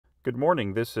Good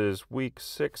morning. This is week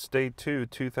 6, day 2,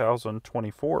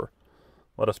 2024.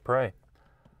 Let us pray.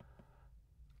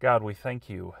 God, we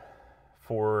thank you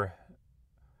for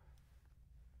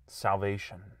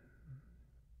salvation.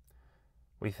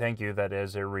 We thank you that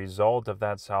as a result of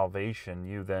that salvation,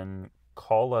 you then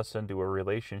call us into a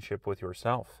relationship with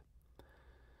yourself.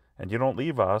 And you don't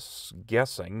leave us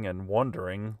guessing and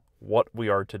wondering what we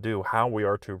are to do, how we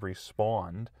are to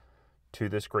respond to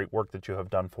this great work that you have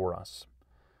done for us.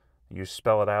 You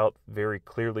spell it out very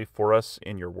clearly for us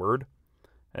in your word.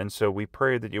 And so we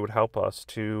pray that you would help us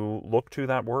to look to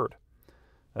that word,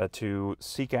 to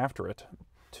seek after it,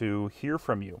 to hear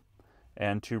from you,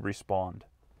 and to respond.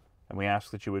 And we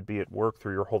ask that you would be at work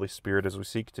through your Holy Spirit as we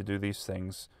seek to do these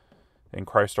things. In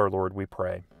Christ our Lord we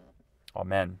pray.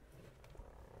 Amen.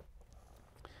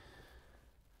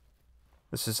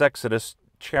 This is Exodus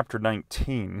chapter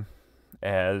 19,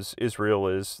 as Israel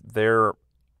is there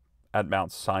at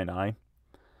Mount Sinai.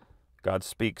 God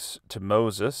speaks to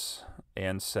Moses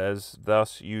and says,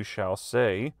 "Thus you shall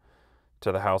say to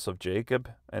the house of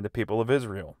Jacob and the people of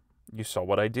Israel, you saw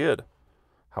what I did,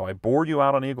 how I bore you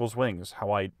out on eagle's wings,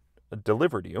 how I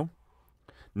delivered you.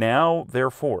 Now,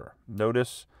 therefore,"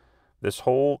 notice this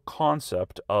whole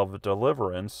concept of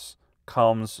deliverance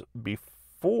comes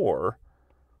before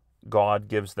God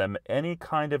gives them any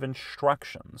kind of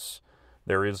instructions.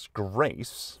 There is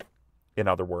grace, in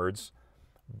other words,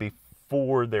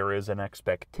 before there is an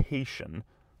expectation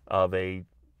of a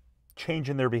change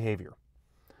in their behavior,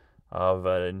 of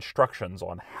instructions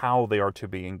on how they are to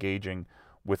be engaging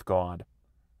with God.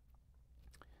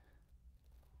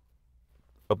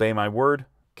 "Obey my word,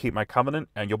 keep my covenant,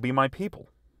 and you'll be my people.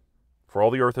 For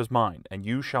all the earth is mine, and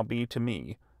you shall be to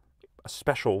me a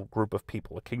special group of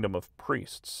people, a kingdom of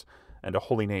priests, and a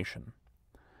holy nation.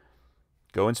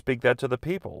 Go and speak that to the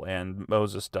people." And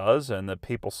Moses does, and the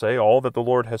people say, "All that the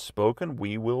Lord has spoken,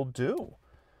 we will do."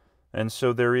 And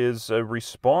so there is a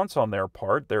response on their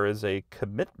part. There is a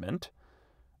commitment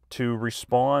to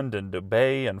respond and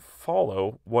obey and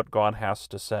follow what God has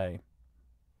to say.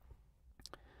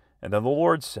 And then the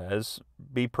Lord says,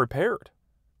 "Be prepared.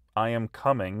 I am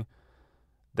coming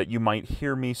that you might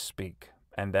hear me speak,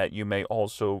 and that you may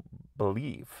also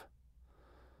believe."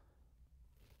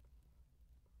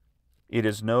 It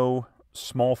is no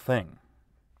small thing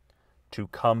to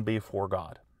come before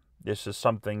God. This is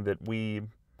something that we,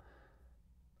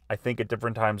 I think, at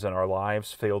different times in our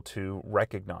lives fail to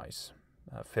recognize,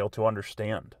 fail to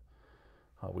understand.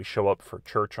 We show up for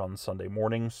church on Sunday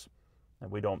mornings, and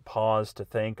we don't pause to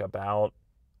think about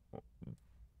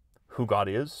who God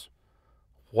is,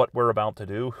 what we're about to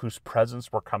do, whose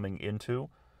presence we're coming into.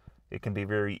 It can be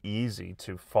very easy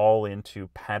to fall into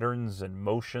patterns and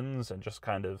motions and just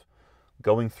kind of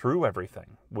going through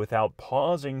everything without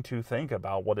pausing to think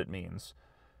about what it means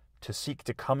to seek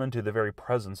to come into the very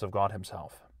presence of God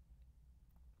himself.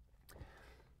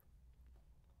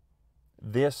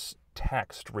 This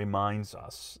text reminds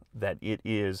us that it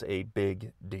is a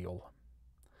big deal.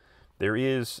 There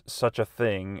is such a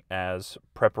thing as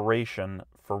preparation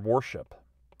for worship.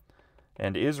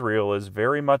 And Israel is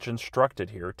very much instructed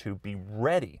here to be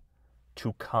ready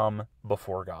to come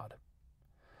before God.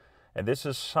 And this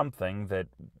is something that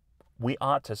we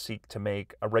ought to seek to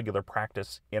make a regular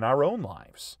practice in our own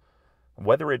lives.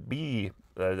 Whether it be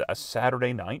a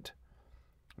Saturday night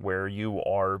where you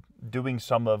are doing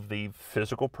some of the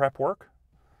physical prep work,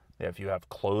 if you have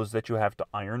clothes that you have to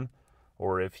iron,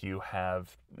 or if you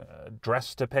have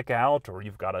dress to pick out, or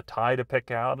you've got a tie to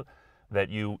pick out, that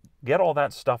you get all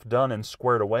that stuff done and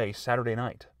squared away Saturday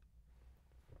night.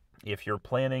 If you're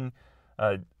planning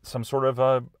some sort of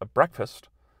a breakfast,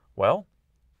 well,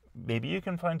 maybe you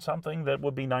can find something that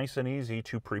would be nice and easy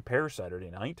to prepare Saturday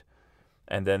night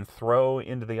and then throw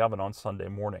into the oven on Sunday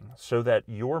morning, so that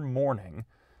your morning,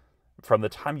 from the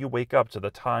time you wake up to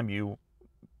the time you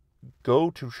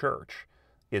go to church,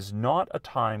 is not a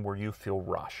time where you feel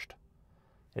rushed.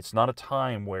 It's not a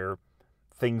time where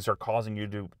things are causing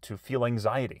you to feel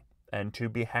anxiety and to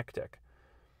be hectic.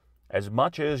 As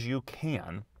much as you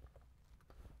can,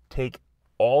 take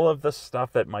all of the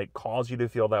stuff that might cause you to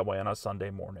feel that way on a Sunday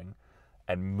morning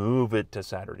and move it to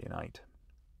Saturday night.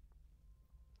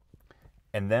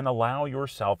 And then allow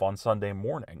yourself on Sunday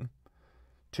morning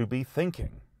to be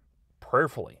thinking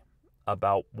prayerfully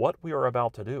about what we are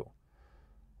about to do.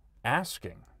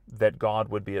 Asking that God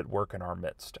would be at work in our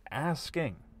midst.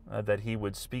 Asking that he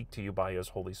would speak to you by his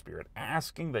Holy Spirit.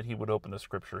 Asking that he would open the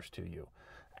scriptures to you.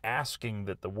 Asking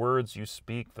that the words you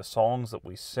speak, the songs that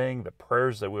we sing, the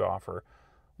prayers that we offer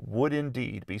would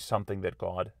indeed be something that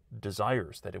God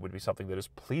desires, that it would be something that is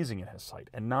pleasing in his sight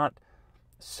and not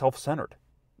self-centered,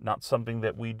 not something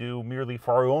that we do merely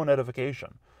for our own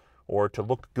edification or to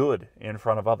look good in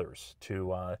front of others,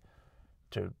 to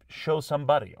show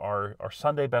somebody our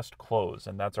Sunday best clothes,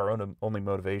 and that's our only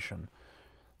motivation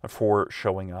for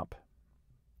showing up.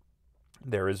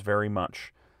 There is very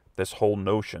much this whole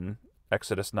notion,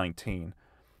 Exodus 19,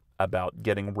 about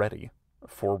getting ready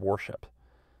for worship.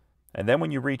 And then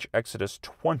when you reach Exodus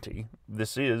 20,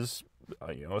 this is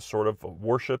a sort of a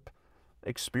worship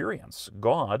experience.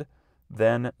 God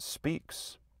then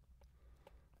speaks.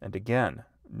 And again,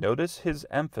 notice his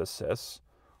emphasis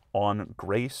on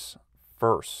grace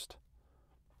first.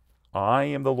 I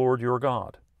am the Lord your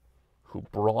God, who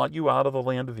brought you out of the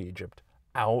land of Egypt,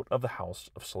 out of the house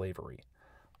of slavery.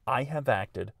 I have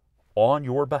acted on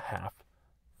your behalf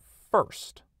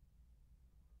first.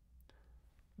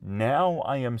 Now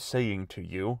I am saying to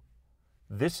you,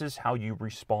 this is how you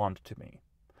respond to me.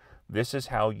 This is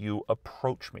how you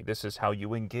approach me. This is how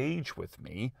you engage with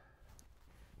me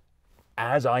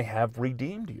as I have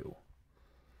redeemed you.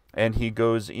 And he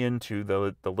goes into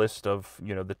the list of,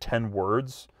 the 10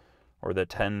 words or the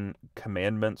 10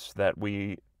 commandments that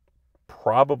we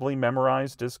probably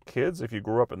memorized as kids if you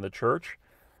grew up in the church.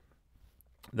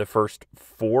 The first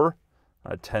 4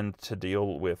 tend to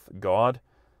deal with God,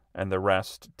 and the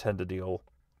rest tend to deal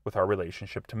with our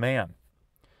relationship to man.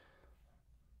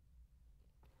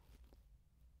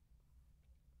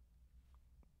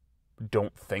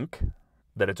 Don't think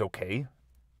that it's okay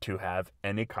to have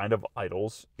any kind of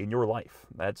idols in your life.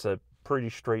 That's a pretty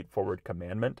straightforward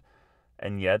commandment,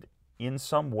 and yet in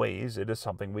some ways it is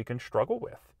something we can struggle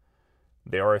with.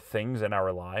 There are things in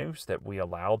our lives that we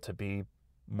allow to be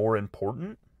more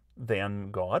important than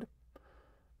God.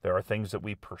 There are things that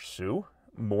we pursue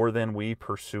more than we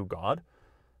pursue God.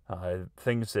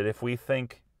 Things that if we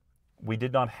think we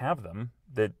did not have them,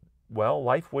 that,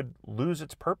 life would lose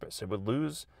its purpose. It would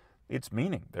lose its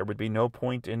meaning. There would be no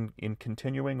point in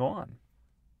continuing on.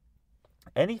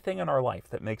 Anything in our life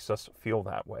that makes us feel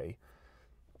that way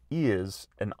is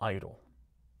an idol.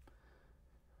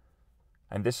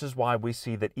 And this is why we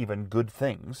see that even good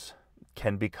things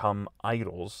can become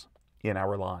idols in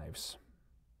our lives.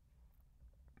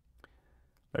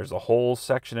 There's a whole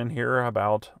section in here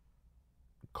about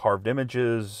carved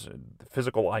images,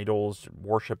 physical idols,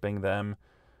 worshiping them.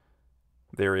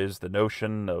 There is the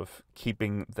notion of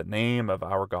keeping the name of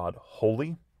our God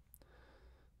holy.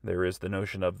 There is the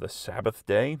notion of the Sabbath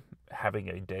day, having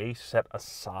a day set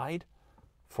aside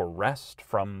for rest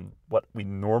from what we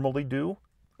normally do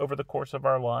over the course of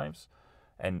our lives,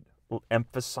 and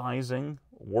emphasizing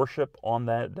worship on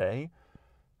that day.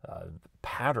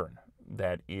 Pattern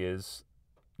that is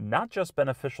not just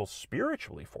beneficial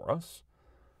spiritually for us,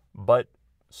 but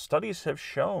studies have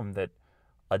shown that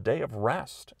a day of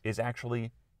rest is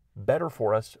actually better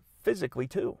for us physically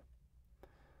too.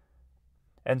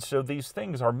 And so these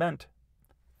things are meant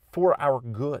for our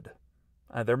good.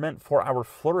 They're meant for our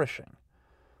flourishing.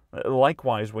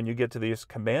 Likewise, when you get to these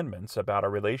commandments about our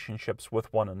relationships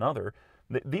with one another,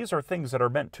 these are things that are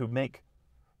meant to make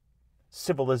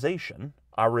civilization,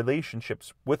 our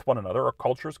relationships with one another, our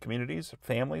cultures, communities,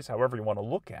 families, however you want to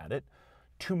look at it,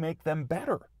 to make them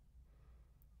better.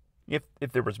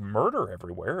 If there was murder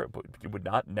everywhere, you would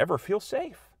never feel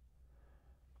safe.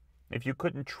 If you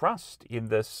couldn't trust in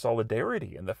the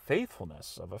solidarity and the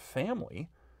faithfulness of a family,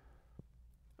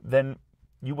 then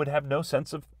you would have no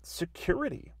sense of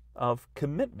security, of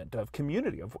commitment, of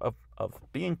community, of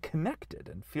being connected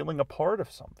and feeling a part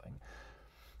of something.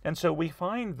 And so we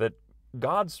find that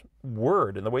God's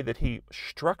word and the way that he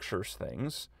structures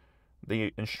things,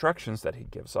 the instructions that he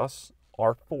gives us,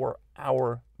 are for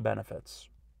our benefits.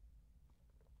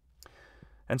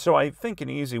 And so I think an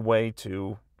easy way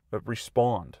to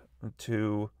respond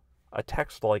to a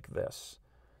text like this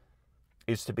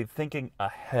is to be thinking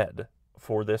ahead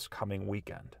for this coming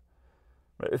weekend.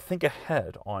 Think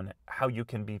ahead on how you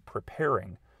can be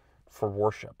preparing for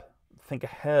worship. Think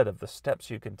ahead of the steps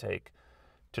you can take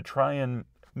to try and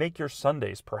make your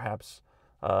Sundays, perhaps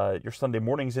your Sunday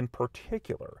mornings in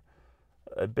particular,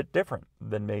 a bit different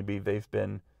than maybe they've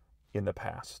been in the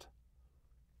past.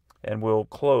 And we'll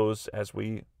close as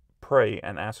we pray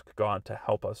and ask God to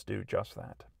help us do just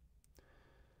that.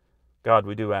 God,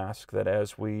 we do ask that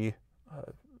as we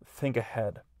think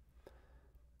ahead,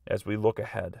 as we look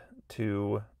ahead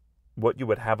to what you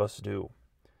would have us do,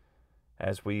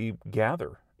 as we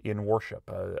gather in worship,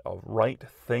 a right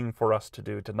thing for us to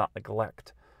do, to not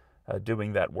neglect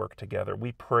doing that work together.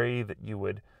 We pray that you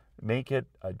would make it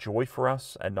a joy for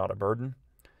us and not a burden.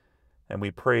 And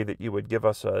we pray that you would give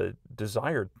us a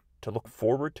desire to look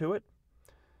forward to it,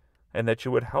 and that you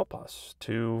would help us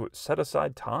to set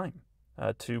aside time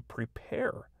to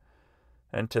prepare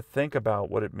and to think about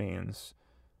what it means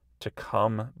to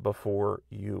come before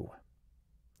you.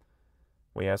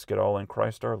 We ask it all in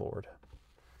Christ our Lord.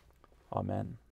 Amen.